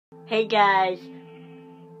Hey guys,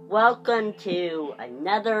 welcome to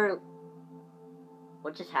another.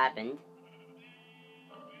 What just happened?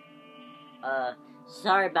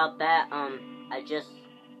 Sorry about that.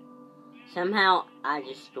 Somehow I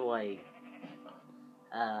destroyed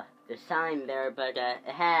the sign there, but it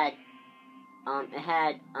had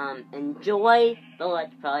enjoy the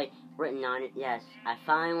Let's Play written on it. Yes, I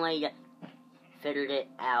finally figured it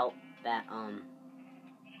out that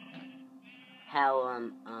how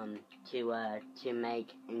to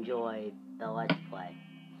make enjoy the Let's Play.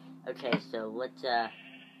 Okay, so let's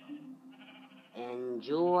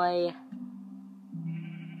enjoy.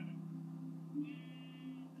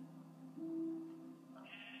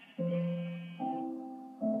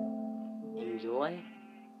 Enjoy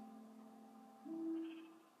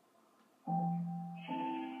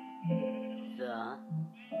the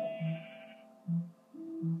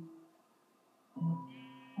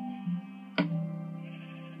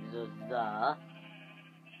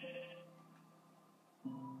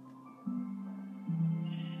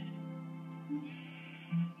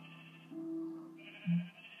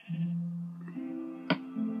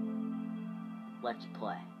Let's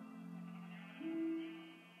Play.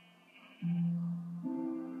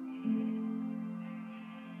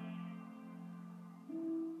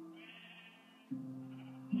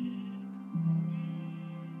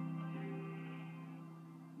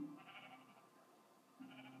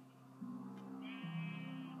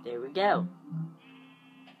 There we go.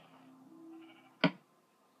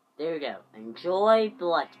 There we go. Enjoy the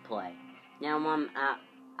Let's Play. Now,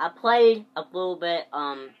 I played a little bit,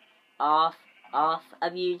 off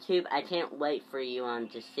of YouTube. I can't wait for you,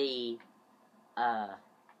 to see my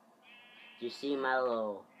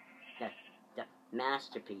little, the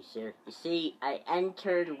masterpiece here. You see, I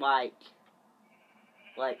entered, like,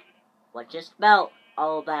 just about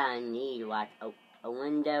all that I need, like, a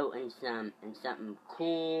window and something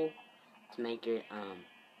cool to make it,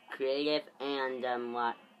 creative, and,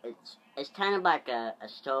 it's kind of like a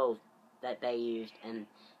stove that they used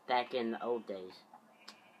back in the old days.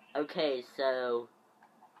 Okay, so,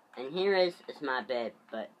 and here is my bed,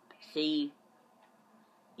 but see,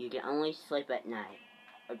 you can only sleep at night.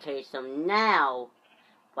 Okay, so now,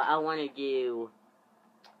 what I want to do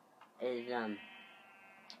is,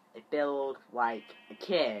 build, like, a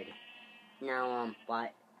kid. Now,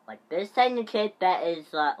 like this ain't a kid that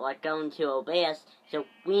is, like, going to obey us, so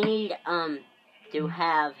we need, to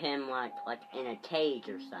have him, like in a cage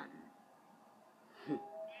or something.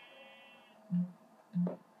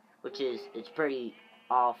 Which is, it's pretty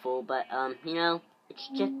awful, but, you know, it's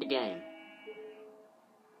just a game.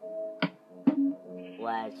 We'll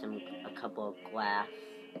add a couple of glass.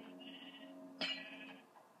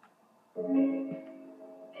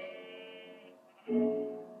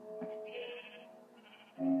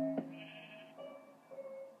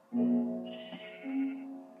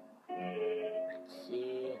 Let's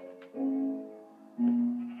see.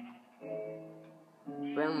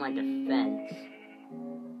 Bring like a fence.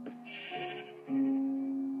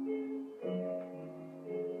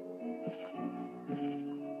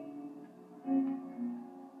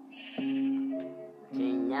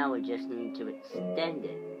 Okay, now we just need to extend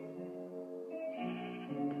it.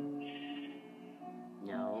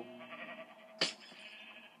 No.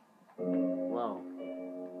 Whoa.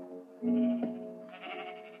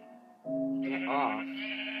 Get off.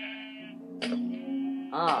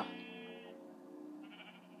 Ah.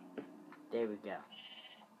 There we go.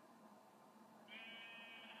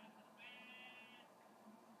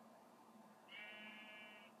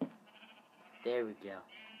 There we go.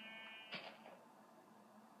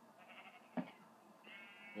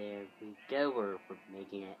 There we go. We're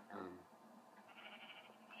making it,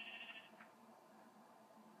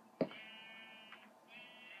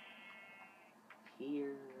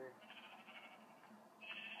 here.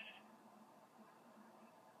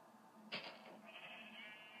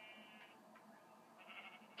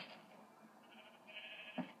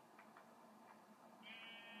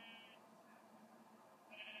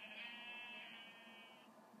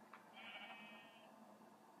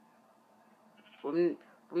 We're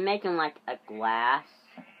making like a glass,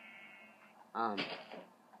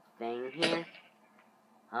 thing here.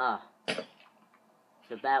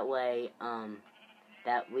 So that way,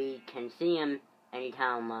 that we can see him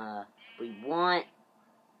anytime, we want,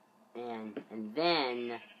 and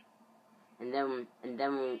then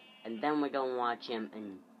we're gonna watch him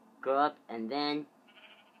and grow up, and then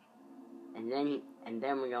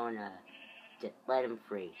we're gonna just let him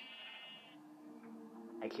free.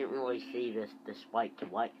 I can't really see this white to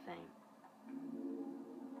white thing.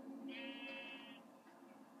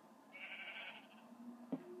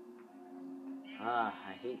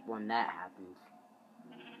 I hate when that happens.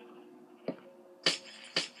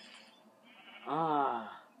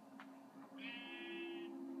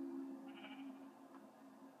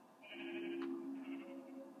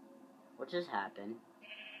 What just happened?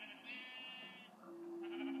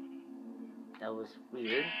 That was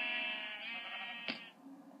weird.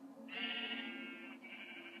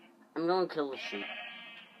 I'm gonna kill the sheep.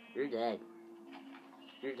 You're dead.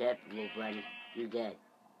 You're dead, little buddy. You're dead.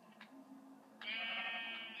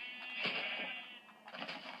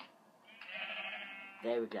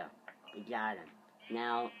 There we go. We got him.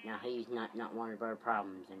 Now he's not one of our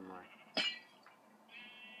problems anymore.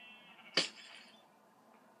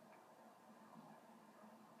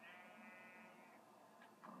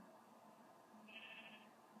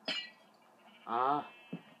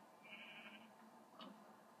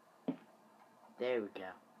 There we go.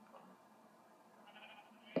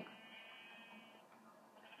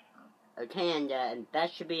 Okay, and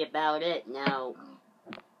that should be about it. Now,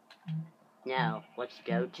 let's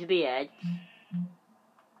go to the edge.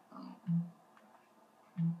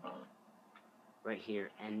 Right here.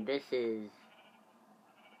 And this is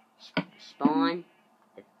spawn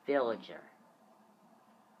a villager.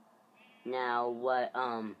 Now, what,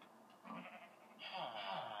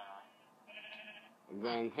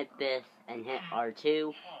 then hit this and hit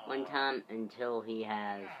R2 one time until he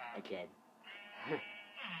has a kid.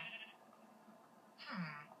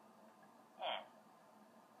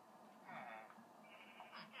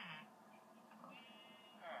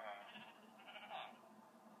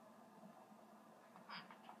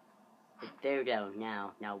 There we go.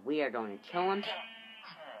 Now we are going to kill him.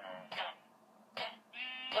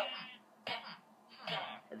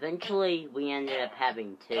 Eventually, we ended up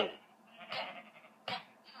having 2.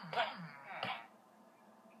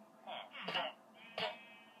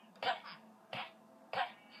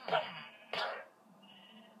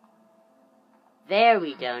 There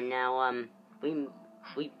we go. Now, we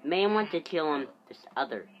may want to kill him. This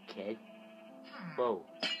other kid. Whoa,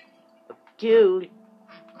 dude,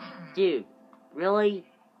 really?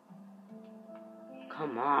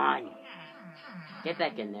 Come on, get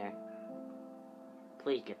back in there.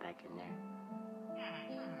 Please get back in there.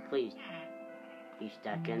 Please, he's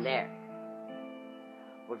stuck in there.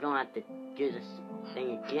 We're gonna have to do this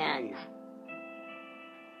thing again.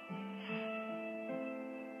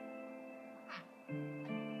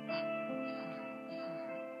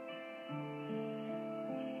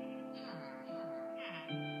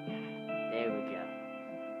 There we go.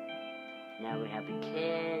 Now we have a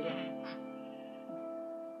kid.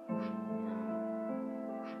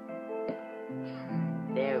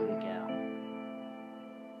 There we go.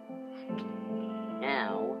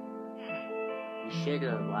 Now, we should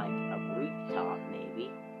have like a rooftop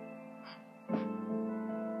maybe.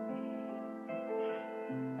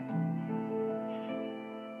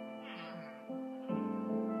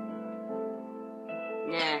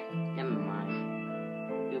 Nah, never mind.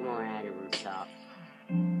 We won't add a rooftop.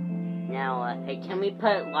 Now, hey, can we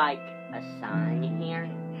put like a sign here?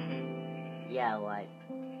 Yeah, like.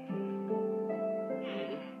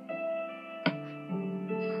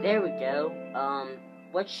 There we go.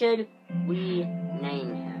 What should we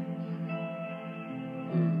name him?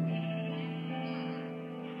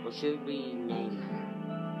 What should we name him?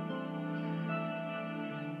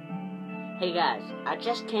 Hey guys, I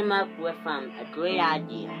just came up with a great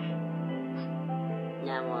idea.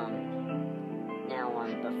 Now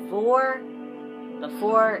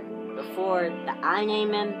before that I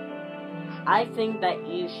name him, I think that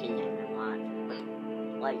you should name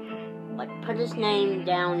him. Like put his name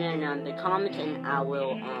down in the comments, and I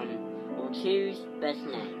will choose best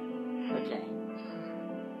name. Okay.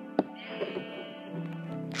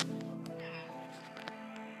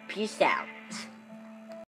 Peace out.